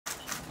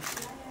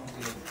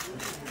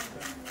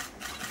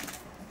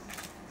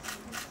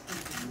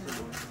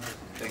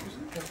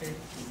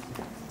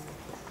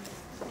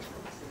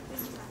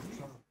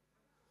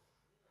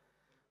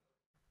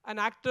an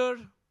actor,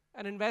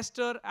 an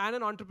investor, and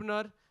an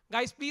entrepreneur.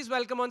 Guys, please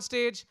welcome on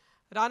stage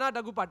Rana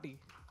Daggubati.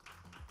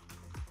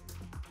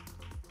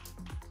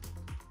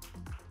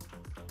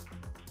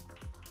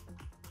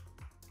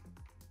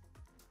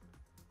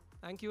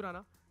 Thank you,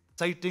 Rana.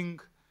 Exciting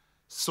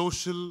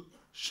social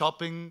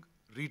shopping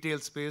retail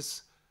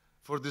space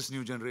for this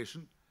new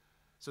generation.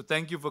 So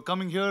thank you for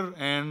coming here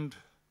and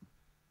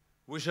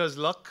wish us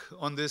luck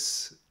on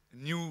this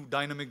new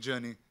dynamic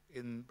journey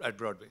at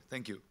Broadway.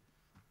 Thank you.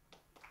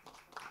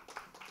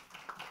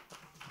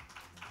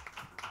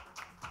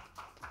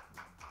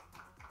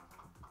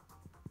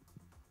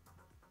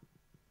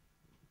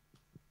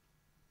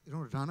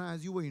 Rana,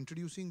 as you were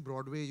introducing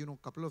Broadway, a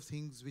couple of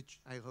things which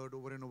I heard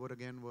over and over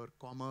again were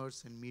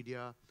commerce and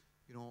media,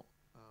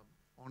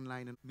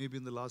 online. And maybe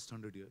in the last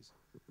 100 years,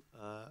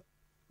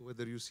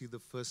 whether you see the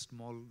first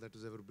mall that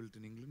was ever built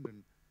in England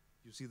and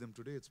you see them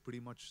today, it's pretty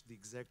much the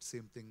exact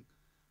same thing,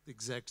 the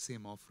exact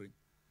same offering.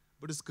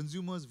 But as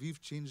consumers,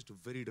 we've changed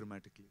very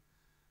dramatically.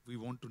 We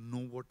want to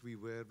know what we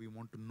wear, we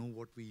want to know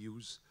what we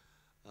use,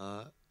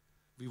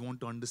 we want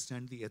to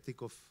understand the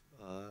ethic of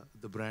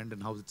the brand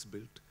and how it's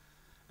built.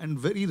 And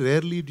very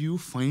rarely do you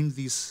find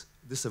this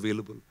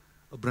available.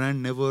 A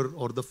brand never,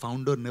 or the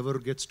founder never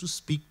gets to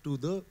speak to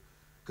the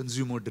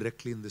consumer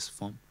directly in this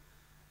form.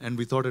 And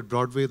we thought at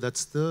Broadway,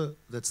 that's the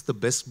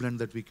best blend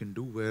that we can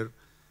do, where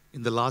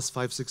in the last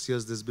 5-6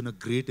 years, there's been a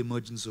great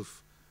emergence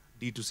of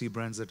D2C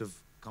brands that have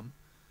come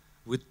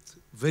with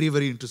very,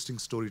 very interesting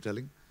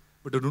storytelling,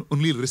 but it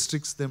only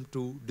restricts them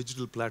to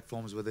digital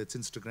platforms, whether it's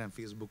Instagram,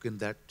 Facebook, in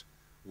that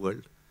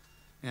world.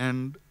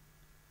 And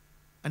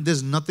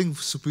there's nothing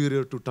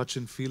superior to touch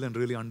and feel and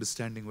really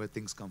understanding where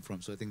things come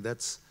from. So I think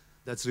that's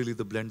really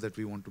the blend that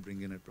we want to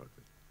bring in at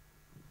Broadway.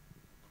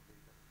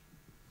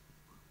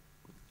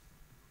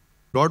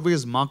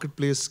 Broadway's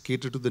marketplace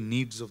cater to the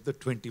needs of the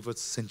 21st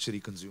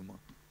century consumer.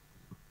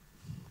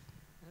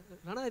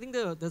 Rana, I think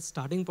the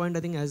starting point,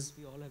 I think, as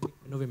we all have been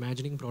kind of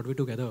imagining Broadway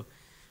together,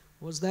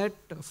 was that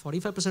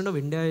 45% of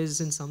India is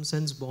in some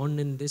sense born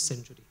in this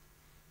century.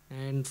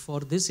 And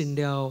for this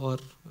India, or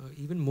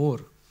even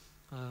more,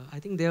 I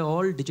think they're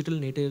all digital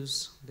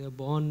natives. They're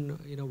born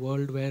in a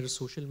world where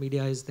social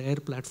media is their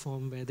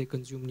platform, where they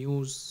consume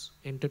news,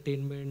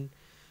 entertainment,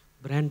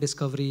 brand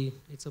discovery.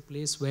 It's a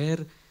place where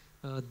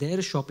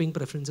their shopping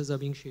preferences are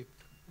being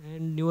shaped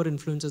and newer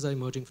influences are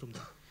emerging from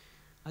that.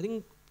 I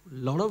think a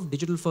lot of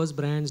digital first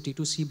brands,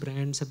 D2C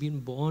brands have been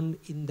born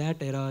in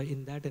that era,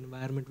 in that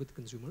environment with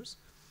consumers.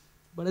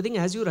 But I think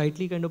as you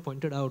rightly kind of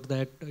pointed out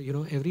that,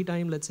 every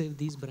time, let's say,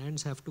 these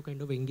brands have to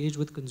kind of engage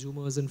with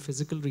consumers in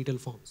physical retail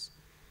forms,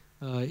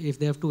 if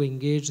they have to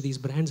engage, these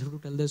brands have to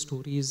tell their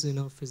stories in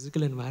a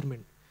physical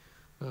environment,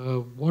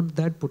 what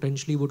that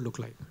potentially would look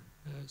like.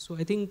 So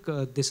I think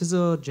this is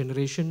a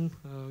generation,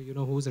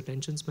 whose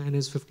attention span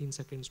is 15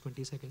 seconds,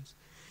 20 seconds.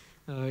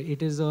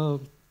 It is a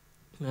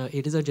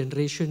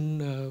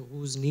generation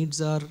whose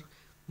needs are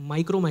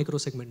micro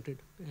segmented,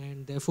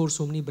 and therefore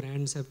so many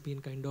brands have been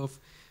kind of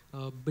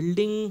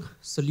building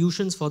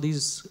solutions for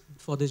this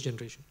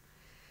generation.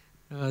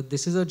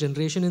 This is a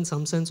generation in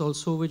some sense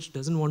also which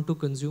doesn't want to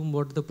consume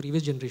what the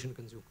previous generation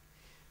consumed.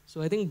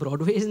 So I think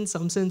Broadway in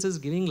some sense is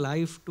giving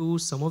life to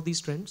some of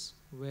these trends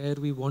where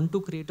we want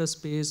to create a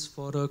space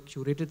for a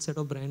curated set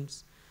of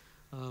brands,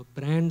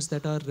 brands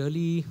that are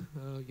really,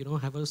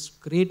 have a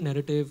great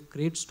narrative,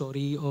 great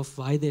story of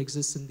why they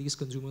exist in these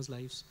consumers'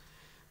 lives.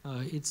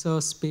 It's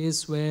a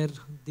space where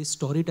this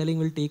storytelling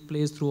will take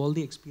place through all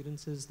the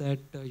experiences that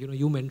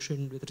you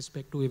mentioned with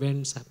respect to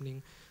events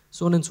happening,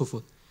 so on and so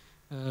forth.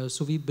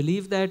 So we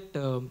believe that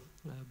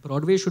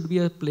Broadway should be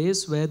a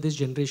place where this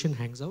generation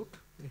hangs out.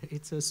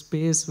 It's a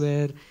space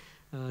where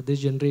this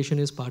generation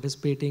is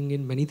participating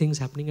in many things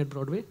happening at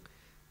Broadway.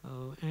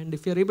 And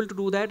if you're able to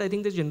do that, I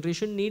think this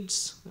generation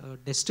needs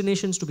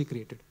destinations to be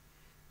created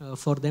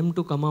for them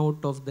to come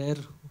out of their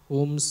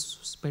homes,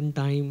 spend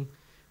time,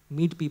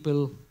 meet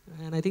people.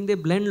 And I think they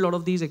blend a lot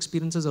of these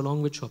experiences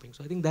along with shopping.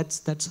 So I think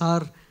that's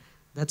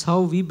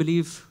how we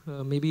believe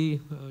maybe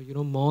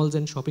malls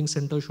and shopping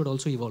centers should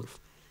also evolve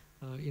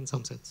in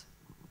some sense.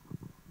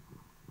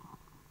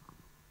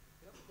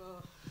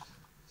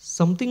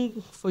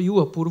 Something for you,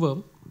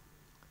 Apurva.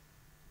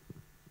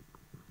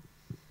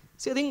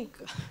 See, I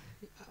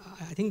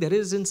think there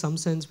is, in some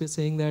sense, we're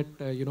saying that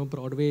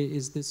Broadway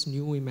is this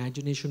new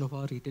imagination of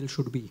how retail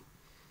should be,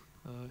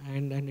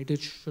 and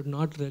it should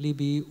not really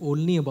be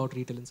only about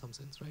retail in some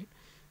sense, right?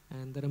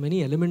 And there are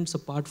many elements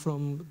apart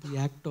from the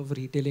act of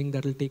retailing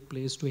that will take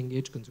place to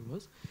engage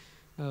consumers.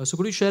 So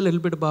could you share a little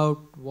bit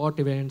about what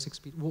events,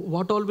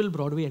 what all will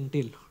Broadway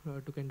entail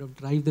to kind of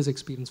drive this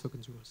experience for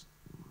consumers?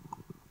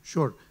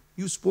 Sure.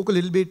 You spoke a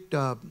little bit,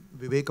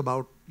 Vivek,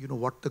 about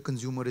what the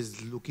consumer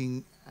is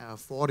looking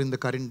for in the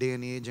current day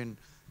and age, and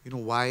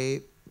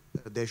why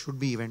there should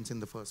be events in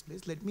the first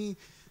place. Let me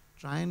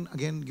try and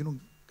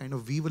again kind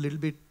of weave a little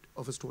bit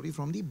of a story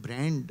from the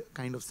brand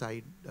kind of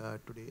side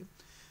today.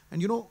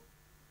 And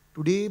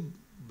today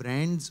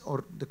brands,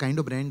 or the kind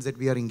of brands that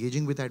we are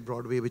engaging with at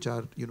Broadway, which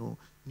are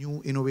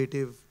new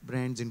innovative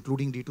brands,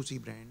 including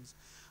D2C brands,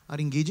 are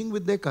engaging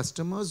with their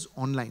customers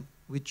online,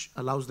 which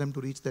allows them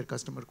to reach their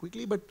customer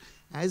quickly. But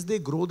as they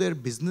grow their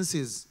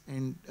businesses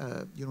and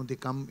they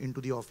come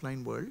into the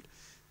offline world,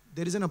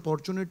 there is an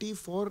opportunity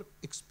for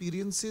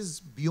experiences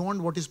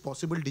beyond what is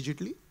possible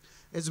digitally,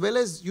 as well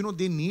as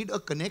they need a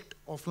connect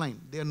offline.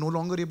 They are no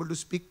longer able to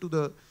speak to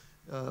the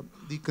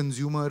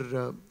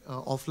consumer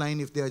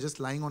offline if they are just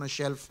lying on a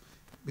shelf,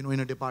 in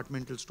a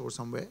departmental store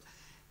somewhere.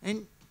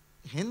 And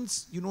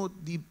hence,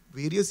 the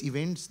various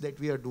events that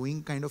we are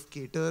doing kind of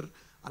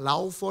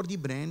allow for the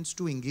brands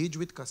to engage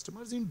with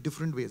customers in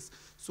different ways.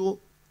 So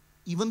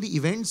even the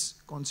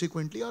events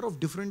consequently are of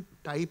different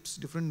types,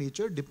 different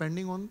nature,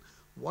 depending on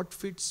what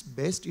fits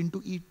best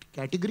into each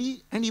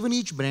category and even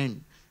each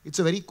brand. It's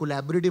a very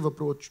collaborative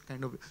approach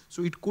kind of.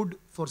 So it could,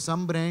 for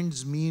some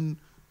brands, mean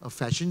a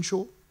fashion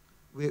show,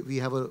 where we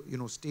have a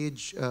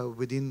stage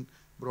within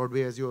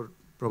Broadway, as you're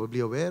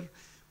probably aware.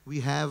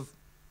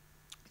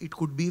 It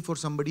could be for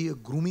somebody a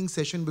grooming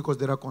session because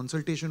there are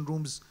consultation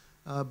rooms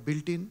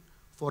built in.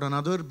 For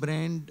another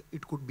brand,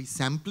 it could be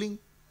sampling.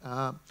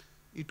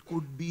 It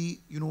could be,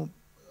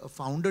 a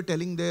founder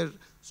telling their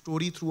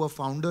story through a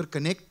founder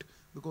connect,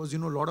 because, a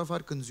lot of our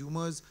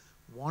consumers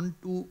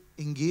want to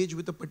engage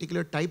with a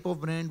particular type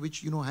of brand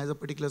which, has a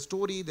particular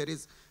story. There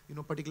is,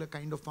 particular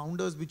kind of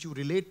founders which you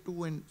relate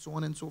to, and so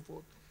on and so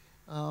forth.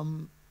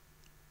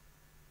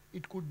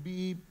 It could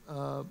be,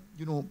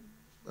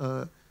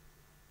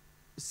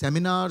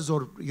 seminars,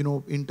 or,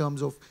 in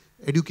terms of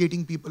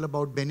educating people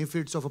about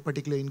benefits of a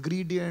particular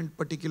ingredient,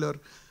 particular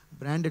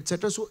brand,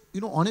 etc. So,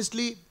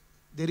 honestly,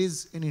 there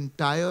is an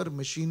entire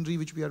machinery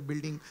which we are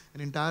building, an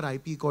entire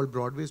IP called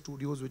Broadway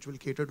Studios, which will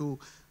cater to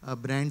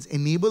brands,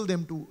 enable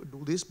them to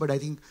do this. But I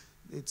think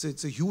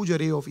it's a huge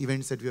array of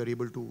events that we are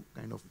able to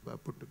kind of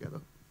put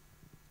together.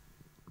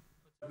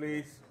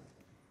 Please.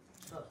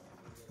 Sir.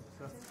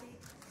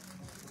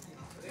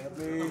 Yeah,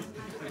 please.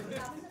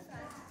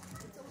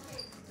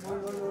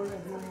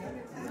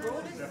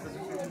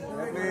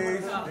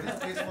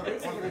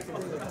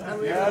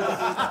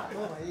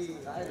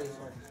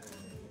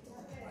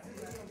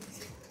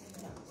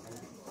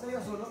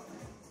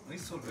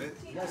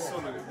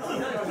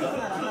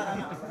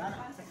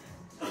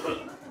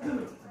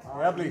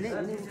 Yeah, please.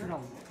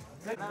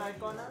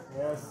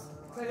 Yes.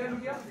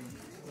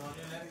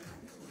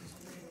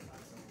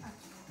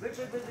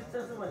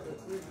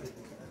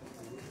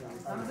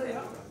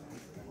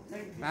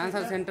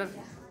 Answer center.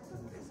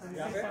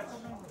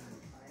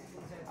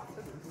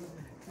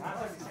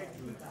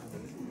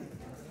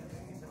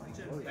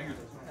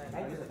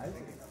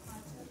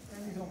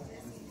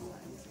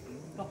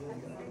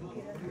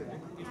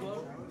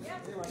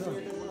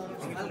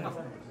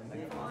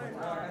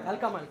 I'll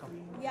come.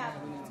 Yeah.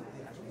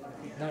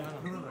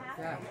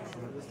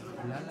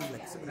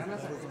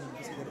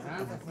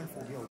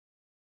 Yeah.